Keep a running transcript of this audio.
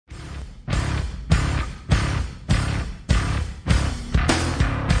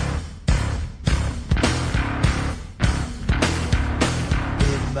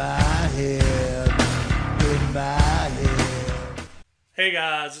Hey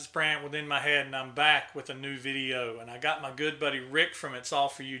guys, it's Brant within my head, and I'm back with a new video. And I got my good buddy Rick from It's All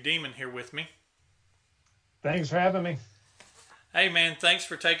For You Demon here with me. Thanks for having me. Hey man, thanks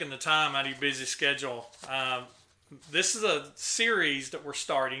for taking the time out of your busy schedule. This is a series that we're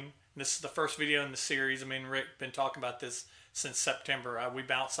starting. This is the first video in the series. Me and Rick been talking about this since September. We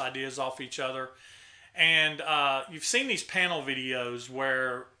bounce ideas off each other, and you've seen these panel videos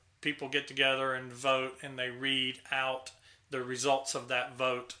where people get together and vote, and they read out the results of that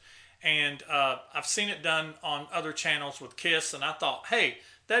vote. And I've seen it done on other channels with Kiss, and I thought, hey,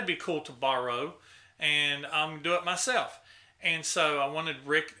 that'd be cool to borrow, and I'm gonna do it myself. And so I wanted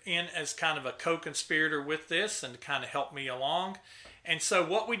Rick in as kind of a co-conspirator with this and to kind of help me along. And so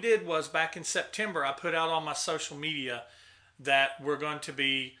what we did was back in September, I put out on my social media that we're going to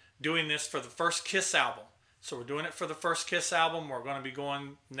be doing this for the first Kiss album. So we're doing it for the first Kiss album. We're going to be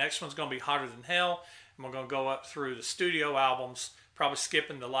going, next one's going to be Hotter Than Hell. And we're going to go up through the studio albums, probably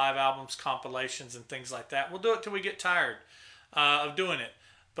skipping the live albums, compilations, and things like that. We'll do it till we get tired of doing it.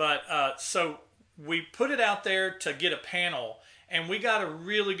 But so we put it out there to get a panel, and we got a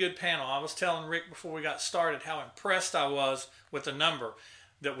really good panel. I was telling Rick before we got started how impressed I was with the number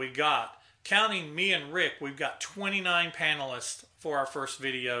that we got. Counting me and Rick, we've got 29 panelists for our first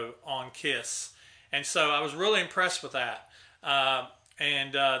video on Kiss. And so I was really impressed with that. The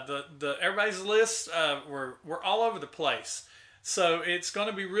everybody's lists were all over the place. So it's going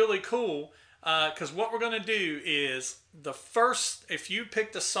to be really cool because what we're going to do is the first, if you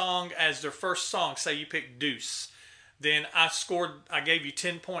picked a song as their first song, say you picked Deuce, then I gave you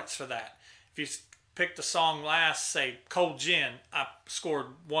 10 points for that. If you picked the song last, say Cold Gin, I scored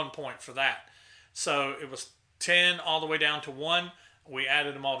 1 point for that. So it was 10 all the way down to 1. We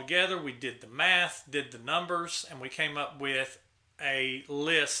added them all together. We did the math, did the numbers, and we came up with a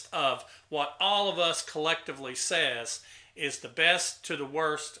list of what all of us collectively says is the best to the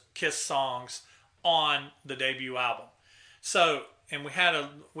worst Kiss songs on the debut album. So, and we had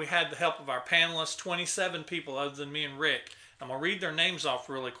the help of our panelists, 27 people other than me and Rick. I'm gonna read their names off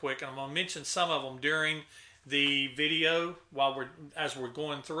really quick, and I'm gonna mention some of them during the video as we're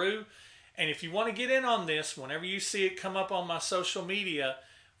going through. And if you want to get in on this, whenever you see it come up on my social media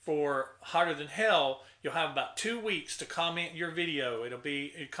for Hotter Than Hell, you'll have about 2 weeks to comment your video.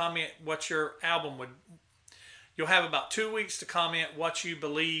 Comment what your album would. You'll have about 2 weeks to comment what you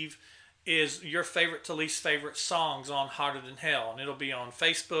believe is your favorite to least favorite songs on Hotter Than Hell. And it'll be on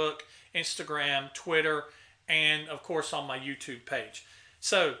Facebook, Instagram, Twitter, and of course on my YouTube page.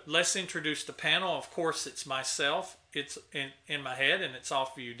 So let's introduce the panel. Of course, it's myself. It's in my head, and it's All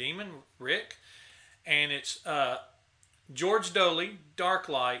For You Demon, Rick. And it's George Doley,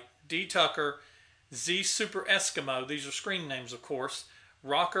 Darklight, D Tucker, Z Super Eskimo. These are screen names, of course.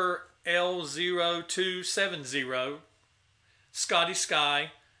 Rocker L0270, Scotty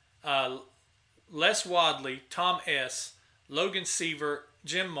Sky, Les Wadley, Tom S., Logan Seaver,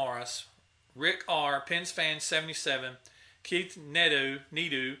 Jim Morris, Rick R., Pens Fan 77, Keith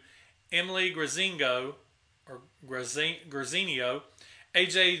Nedu, Emily Grazingo, or Grazinio,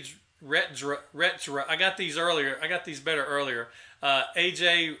 AJ Retra. I got these earlier. I got these better earlier.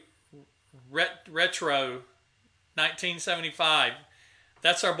 AJ Retro, 1975.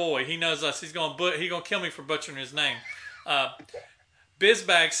 That's our boy. He knows us. He's gonna kill me for butchering his name.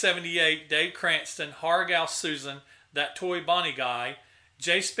 Bizbag 78, Dave Cranston, Hargal Susan, That Toy Bonnie Guy,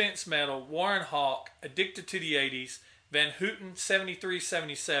 Jay Spence Metal, Warren Hawk, Addicted to the 80s, Van Houten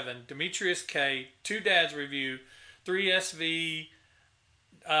 7377, Demetrius K, Two Dads Review, 3SV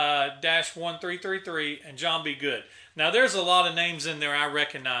 1333, and John B. Good. Now there's a lot of names in there I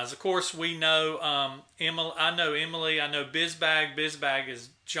recognize. Of course, we know Emily. I know Emily. I know Bizbag. Bizbag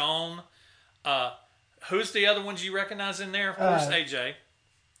is Joan. Who's the other ones you recognize in there? Of course, AJ.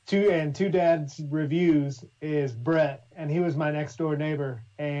 Two Dads Reviews is Brett, and he was my next door neighbor,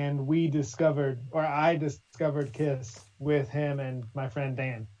 and I discovered Kiss with him and my friend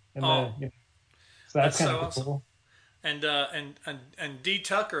Dan. So that's kind of awesome. cool. And D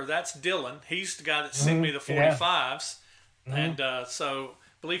Tucker, that's Dylan. He's the guy that sent me the 45s, and so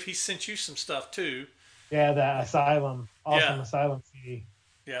I believe he sent you some stuff too. Yeah, the Asylum, Asylum CD.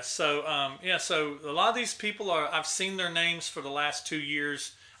 Yeah, so so a lot of these people I've seen their names for the last 2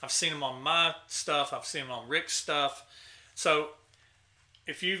 years. I've seen them on my stuff. I've seen them on Rick's stuff. So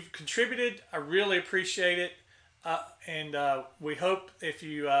if you've contributed, I really appreciate it. And we hope if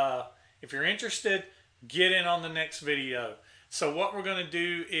you're interested, get in on the next video. So what we're going to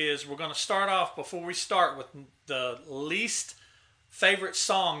do is we're going to start off, before we start, with the least favorite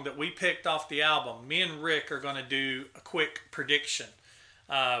song that we picked off the album. Me and Rick are going to do a quick prediction.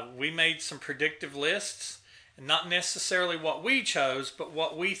 We made some predictive lists, not necessarily what we chose, but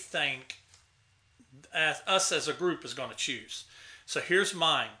what we think us as a group is going to choose. So here's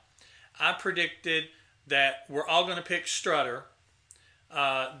mine. I predicted that we're all going to pick Strutter,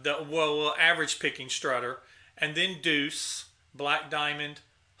 we'll average picking Strutter, and then Deuce, Black Diamond,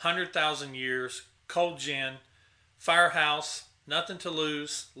 100,000 Years, Cold Gin, Firehouse, Nothing to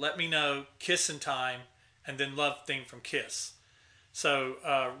Lose, Let Me Know, Kissin' Time, and then Love Theme from Kiss. So,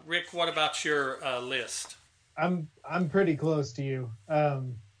 Rick, what about your list? I'm pretty close to you.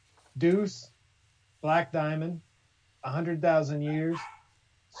 Deuce, Black Diamond, 100,000 Years,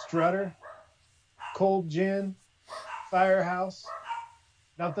 Strutter, Cold Gin, Firehouse,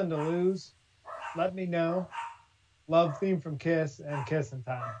 Nothing to Lose, Let Me Know, Love Theme from Kiss, and Kissin'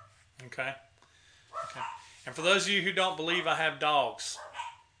 Time. Okay. And for those of you who don't believe I have dogs,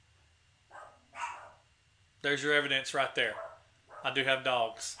 there's your evidence right there. I do have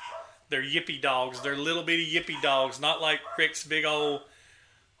dogs. They're yippy dogs. They're little bitty yippy dogs, not like Rick's big old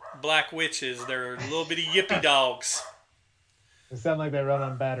black witches. They're little bitty yippy dogs. They sound like they run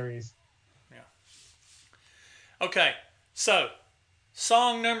on batteries. Yeah. Okay, so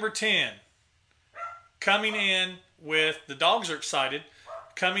song number 10. Coming in with, the dogs are excited,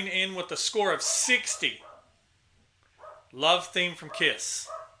 coming in with a score of 60. Love Theme from Kiss.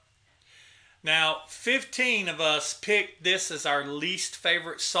 Now, 15 of us picked this as our least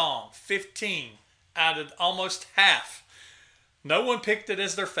favorite song. 15 out of almost half. No one picked it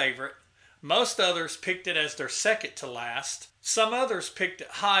as their favorite. Most others picked it as their second to last. Some others picked it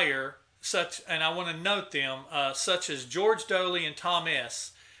higher, and I want to note them, such as George Doley and Tom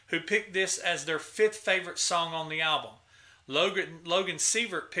S., who picked this as their fifth favorite song on the album. Logan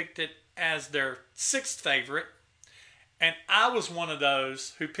Sievert picked it as their sixth favorite. And I was one of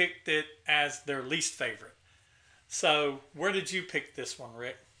those who picked it as their least favorite. So, where did you pick this one,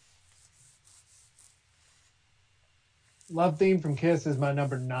 Rick? Love Theme from Kiss is my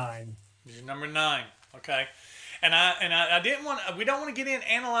number 9. Your number 9, okay. And I didn't want. We don't want to get in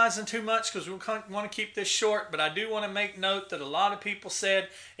analyzing too much because we want to keep this short. But I do want to make note that a lot of people said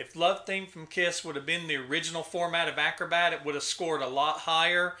if Love Theme from Kiss would have been the original format of Acrobat, it would have scored a lot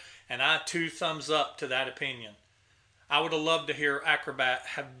higher. And I 2 thumbs up to that opinion. I would have loved to hear Acrobat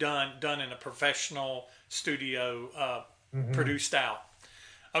have done in a professional studio produced out.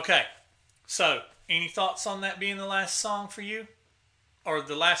 Okay, so any thoughts on that being the last song for you? Or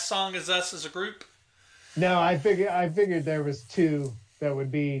the last song as us as a group? No, I figured there was 2 that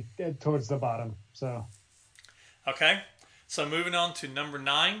would be towards the bottom. So, okay, so moving on to number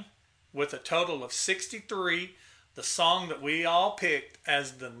 9 with a total of 63. The song that we all picked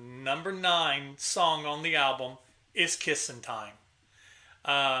as the number 9 song on the album is Kissin' Time.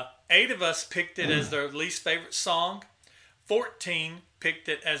 8 of us picked it as their least favorite song. 14 picked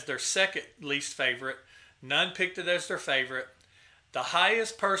it as their second least favorite. None picked it as their favorite. The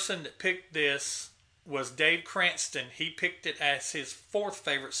highest person that picked this was Dave Cranston. He picked it as his 4th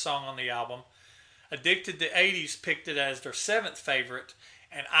favorite song on the album. Addicted to 80s picked it as their 7th favorite.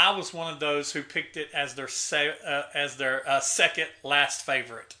 And I was one of those who picked it as their second last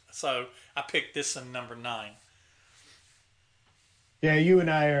favorite. So I picked this in number 9. Yeah, you and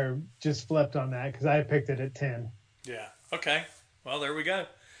I are just flipped on that because I picked it at 10. Yeah. Okay. Well, there we go.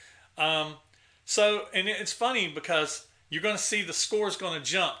 So, and it's funny because you're going to see the score's going to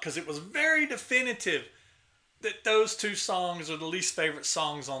jump because it was very definitive that those 2 songs are the least favorite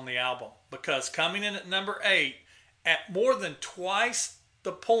songs on the album. Because coming in at number 8 at more than twice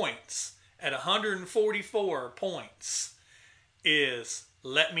the points, at 144 points, is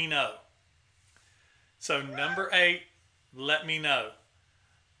Let Me Know. So number 8, Let Me Know.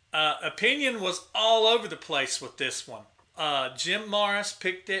 Opinion was all over the place with this one. Jim Morris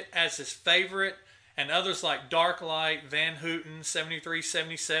picked it as his favorite, and others like Darklight, Van Houten,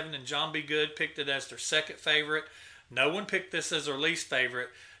 7377, and John B. Good picked it as their second favorite. No one picked this as their least favorite.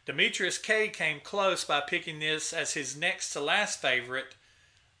 Demetrius K came close by picking this as his next to last favorite.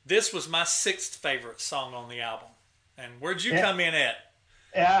 This was my 6th favorite song on the album. And where'd you come in at?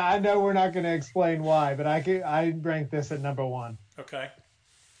 Yeah, I know we're not going to explain why, but I ranked this at number 1. Okay.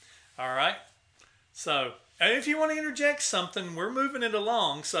 All right. So, if you want to interject something, we're moving it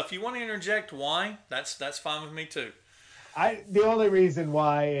along. So, if you want to interject why, that's fine with me too. The only reason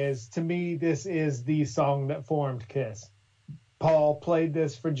why is, to me, this is the song that formed Kiss. Paul played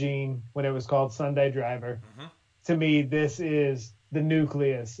this for Gene when it was called Sunday Driver. Mm-hmm. To me, this is the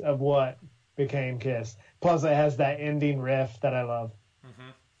nucleus of what became Kiss. Plus, it has that ending riff that I love.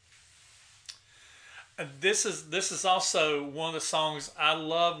 This is also one of the songs I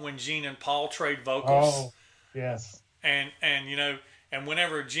love when Gene and Paul trade vocals. Oh, yes. And you know, and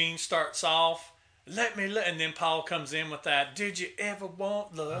whenever Gene starts off, And then Paul comes in with that, did you ever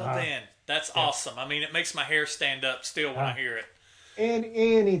want love? Uh-huh. And that's Yep. awesome. I mean, it makes my hair stand up still when I hear it. And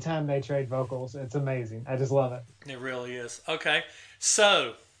anytime they trade vocals, it's amazing. I just love it. It really is. Okay.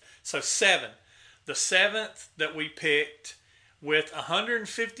 So 7. The 7th that we picked with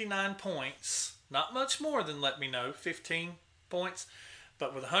 159 points, not much more than Let Me Know, 15 points,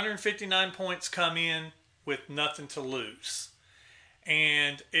 but with 159 points come in with Nothing to Lose.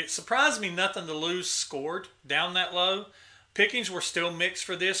 And it surprised me Nothing to Lose scored down that low. Pickings were still mixed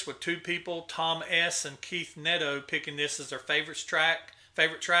for this, with 2 people, Tom S. and Keith Netto, picking this as their favorite track.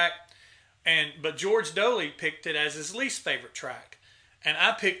 But George Doley picked it as his least favorite track. And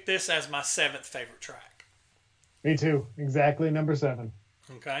I picked this as my 7th favorite track. Me too. Exactly number 7.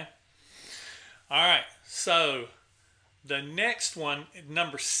 Okay. All right. So the next one,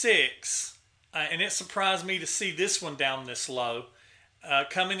 number 6, and it surprised me to see this one down this low.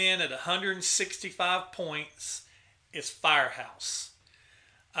 Coming in at 165 points is Firehouse.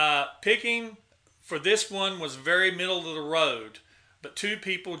 Picking for this one was very middle of the road, but 2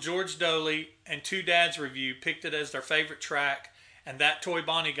 people, George Doley and 2 Dads Review, picked it as their favorite track, and that Toy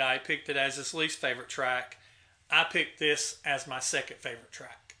Bonnie guy picked it as his least favorite track. I picked this as my 2nd favorite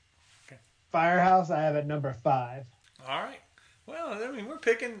track. Okay. Firehouse, I have at number 5. All right. Well, I mean, we're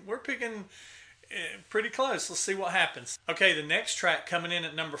picking pretty close. Let's see what happens. Okay, the next track coming in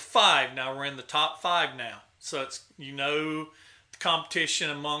at number 5. Now we're in the top 5 now. So it's, the competition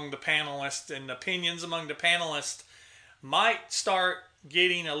among the panelists and opinions among the panelists might start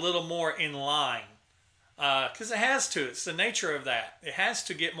getting a little more in line. Because it has to. It's the nature of that. It has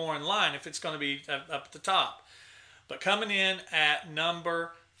to get more in line if it's going to be up at the top. But coming in at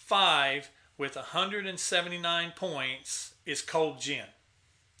number 5 with 179 points is Cold Gin.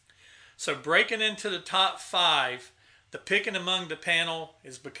 So breaking into the top 5, the picking among the panel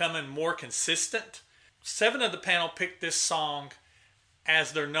is becoming more consistent. 7 of the panel picked this song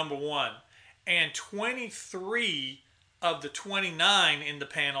as their number 1. And 23 of the 29 in the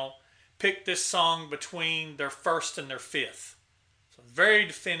panel picked this song between their 1st and their 5th. So very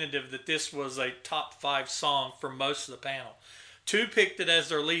definitive that this was a top 5 song for most of the panel. 2 picked it as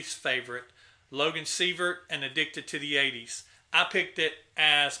their least favorite, Logan Sievert and Addicted to the 80s. I picked it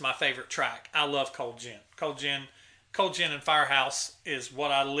as my favorite track. I love Cold Gin. Cold Gin and Firehouse is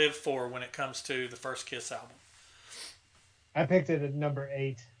what I live for when it comes to the first Kiss album. I picked it at number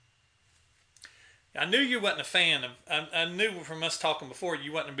 8. I knew you wasn't a fan of. I knew from us talking before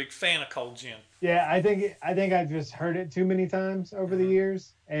you wasn't a big fan of Cold Gin. Yeah, I think I just heard it too many times over the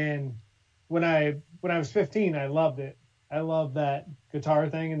years, and when I was 15, I loved it. I love that guitar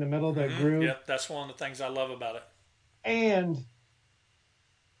thing in the middle, that groove. Yep, that's one of the things I love about it. And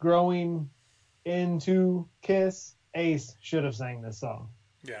growing into Kiss, Ace should have sang this song.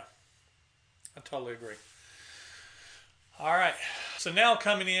 Yeah, I totally agree. All right, so now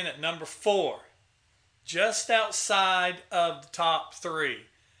coming in at number 4. Just outside of the top 3,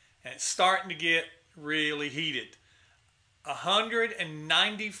 and it's starting to get really heated.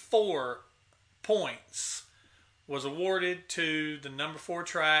 194 points was awarded to the number 4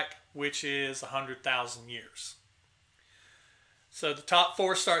 track, which is 100,000 Years. So the top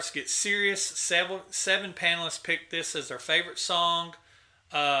 4 starts to get serious. 7 panelists picked this as their favorite song.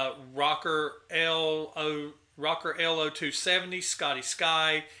 Rocker L0270, Scotty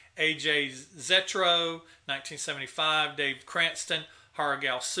Sky, AJ Zetro, 1975, Dave Cranston,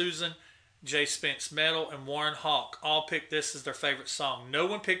 Hargal Susan, Jay Spence Metal, and Warren Hawk all picked this as their favorite song. No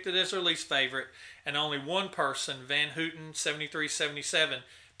one picked it as their least favorite, and only one person, Van Houten, 7377,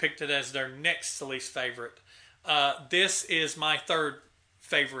 picked it as their next to least favorite. This is my 3rd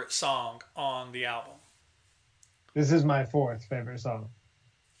favorite song on the album. This is my 4th favorite song.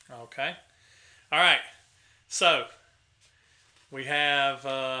 Okay. All right. So we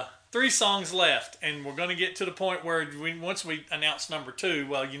have 3 songs left, and we're going to get to the point where once we announce number 2,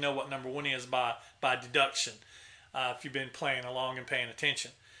 well, you know what number 1 is by deduction, if you've been playing along and paying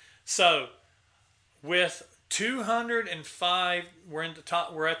attention. So with 205, we're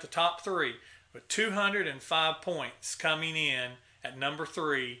at the top 3. With 205 points coming in at number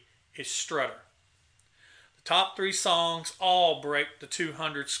 3 is Strutter. The top 3 songs all break the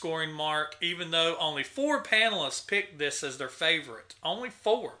 200 scoring mark, even though only 4 panelists picked this as their favorite. Only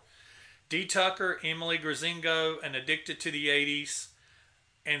 4. D. Tucker, Emily Grazingo, and Addicted to the 80s,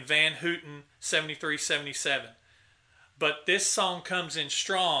 and Van Houten, 7377. But this song comes in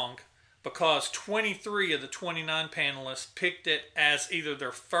strong because 23 of the 29 panelists picked it as either their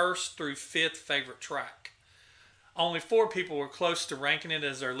 1st through 5th favorite track. Only 4 people were close to ranking it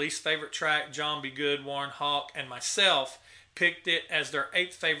as their least favorite track. John B. Good, Warren Hawk, and myself picked it as their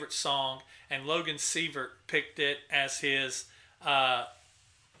 8th favorite song, and Logan Sievert picked it as his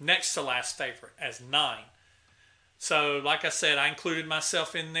next to last favorite, as 9. So, like I said, I included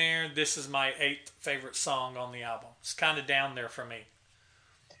myself in there. This is my 8th favorite song on the album. It's kind of down there for me.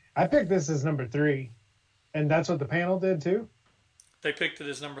 I picked this as number 3, and that's what the panel did too. They picked it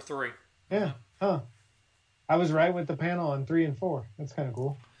as number 3. Yeah, huh? I was right with the panel on 3 and 4. That's kind of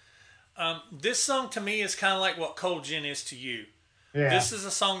cool. This song to me is kind of like what Cold Gin is to you. Yeah. This is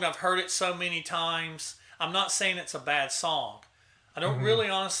a song that I've heard it so many times. I'm not saying it's a bad song. I don't really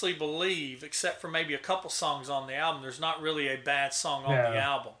honestly believe, except for maybe a couple songs on the album, there's not really a bad song on the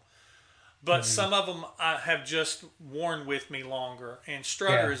album. But some of them have just worn with me longer, and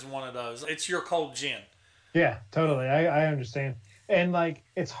Strutter is one of those. It's your Cold Gin. Yeah, totally. I understand. And like,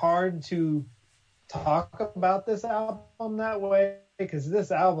 it's hard to talk about this album that way because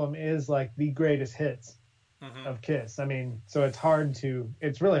this album is like the greatest hits of Kiss. I mean, so it's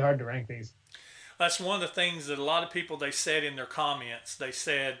really hard to rank these. That's one of the things that a lot of people, they said in their comments. They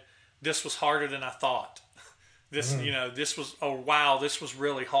said, this was harder than I thought. This was, oh wow, this was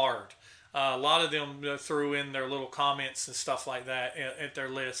really hard. A lot of them threw in their little comments and stuff like that at their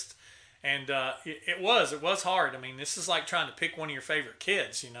list. And it was hard. I mean, this is like trying to pick one of your favorite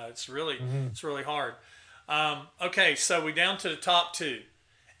kids. It's really hard. Okay, so we down to the top 2.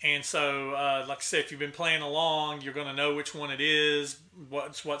 And so, like I said, if you've been playing along, you're going to know which one it is,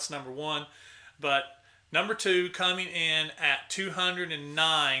 what's number 1. But number 2, coming in at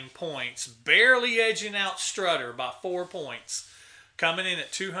 209 points, barely edging out Strutter by 4 points, coming in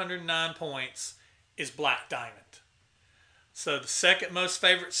at 209 points, is Black Diamond. So the second most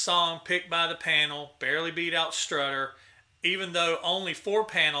favorite song picked by the panel, barely beat out Strutter, even though only 4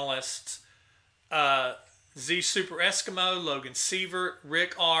 panelists, Z Super Eskimo, Logan Sievert,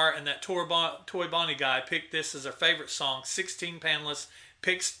 Rick R., and that Toy Bonnie guy picked this as their favorite song. 16 panelists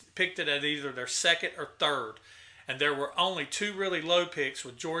picked it at either their second or third. And there were only 2 really low picks,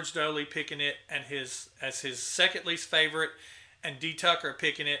 with George Doley picking it as his second least favorite, and D. Tucker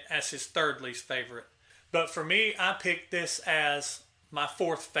picking it as his third least favorite. But for me, I picked this as my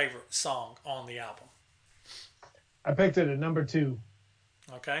 4th favorite song on the album. I picked it at number 2.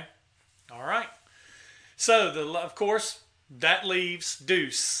 Okay. All right. So, of course, that leaves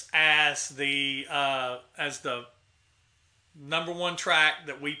Deuce as the number 1 track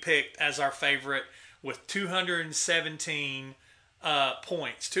that we picked as our favorite, with 217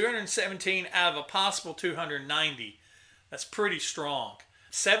 points. 217 out of a possible 290. That's pretty strong.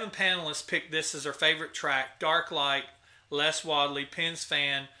 7 panelists picked this as their favorite track. Dark Light, Les Wadley, Penn's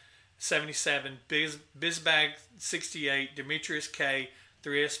Fan, 77, Bizbag, 68, Demetrius K,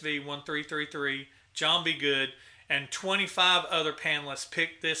 3SV, 1333, John B. Good, and 25 other panelists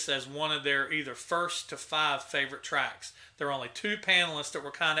picked this as one of their either first to 5 favorite tracks. There were only 2 panelists that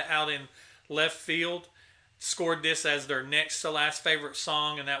were kind of out in left field, scored this as their next to last favorite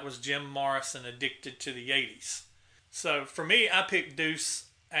song, and that was Jim Morrison, Addicted to the 80s. So for me, I picked Deuce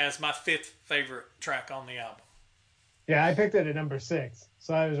as my 5th favorite track on the album. Yeah, I picked it at number 6,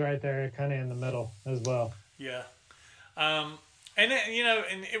 so I was right there, kind of in the middle as well. Yeah, and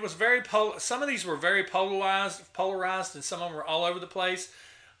it was very some of these were very polarized, and some of them were all over the place.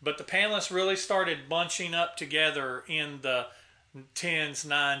 But the panelists really started bunching up together in the 10s,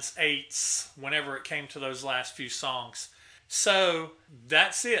 9s, 8s whenever it came to those last few songs. So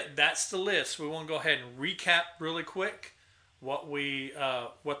that's it. That's the list. We want to go ahead and recap really quick what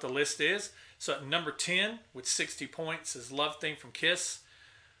the list is. So at number 10 with 60 points is Love Theme from Kiss.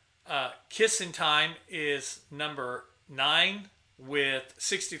 Kissin' Time is number 9 with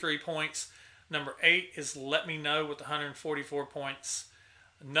 63 points. Number 8 is Let Me Know with 144 points.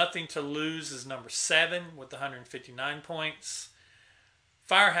 Nothing to Lose is number 7 with 159 points.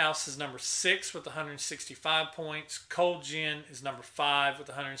 Firehouse is number 6 with 165 points. Cold Gin is number 5 with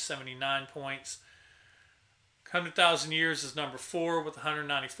 179 points. 100,000 Years is number 4 with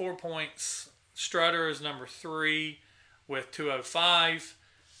 194 points. Strutter is number 3 with 205.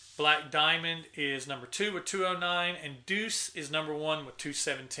 Black Diamond is number 2 with 209. And Deuce is number 1 with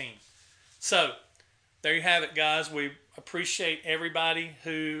 217. So, there you have it, guys. We appreciate everybody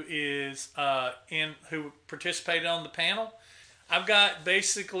who who participated on the panel. I've got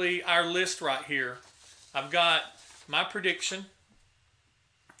basically our list right here. I've got my prediction,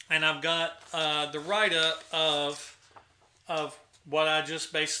 and I've got the write-up of what I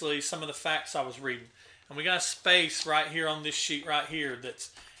just basically, some of the facts I was reading. And we got a space right here on this sheet right here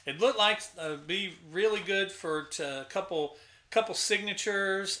it looked like be really good for a couple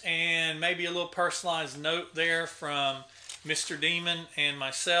signatures and maybe a little personalized note there from Mr. Demon and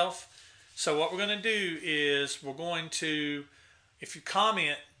myself. So what we're going to do is we're going to, if you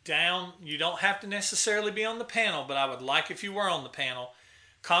comment down, you don't have to necessarily be on the panel, but I would like if you were on the panel,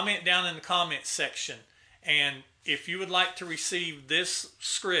 comment down in the comment section. And if you would like to receive this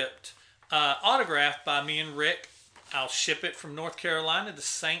script autographed by me and Rick, I'll ship it from North Carolina to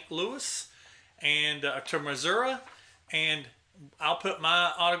St. Louis and to Missouri, and I'll put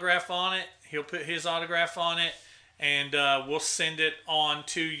my autograph on it. He'll put his autograph on it, and we'll send it on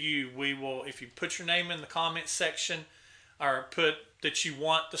to you. We will, if you put your name in the comment section, or put that you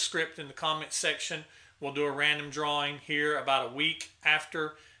want the script in the comment section, we'll do a random drawing here about a week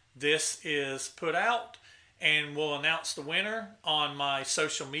after this is put out, and we'll announce the winner on my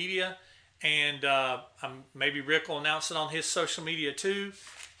social media, and maybe Rick will announce it on his social media too,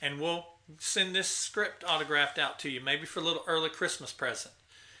 and we'll send this script autographed out to you, maybe for a little early Christmas present.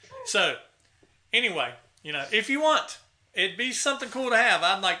 So anyway, if you want, it'd be something cool to have.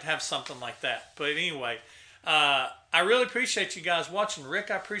 I'd like to have something like that. But anyway, I really appreciate you guys watching. Rick,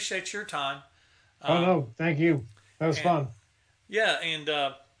 I appreciate your time. No, thank you. That was fun. Yeah, and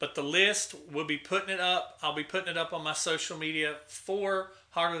but the list, we'll be putting it up. I'll be putting it up on my social media for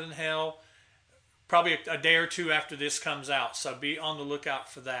Harder Than Hell, probably a day or two after this comes out. So be on the lookout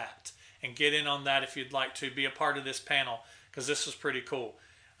for that, and get in on that if you'd like to be a part of this panel, because this was pretty cool.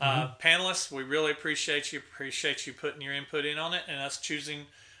 Panelists, we really appreciate you. Appreciate you putting your input in on it and us choosing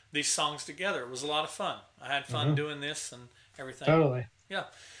these songs together. It was a lot of fun. I had fun doing this and everything. Totally. Yeah.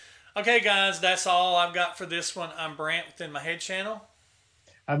 Okay, guys, that's all I've got for this one. I'm Brant within my head channel.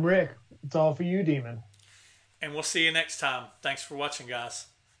 I'm Rick. It's all for you, Demon. And we'll see you next time. Thanks for watching, guys.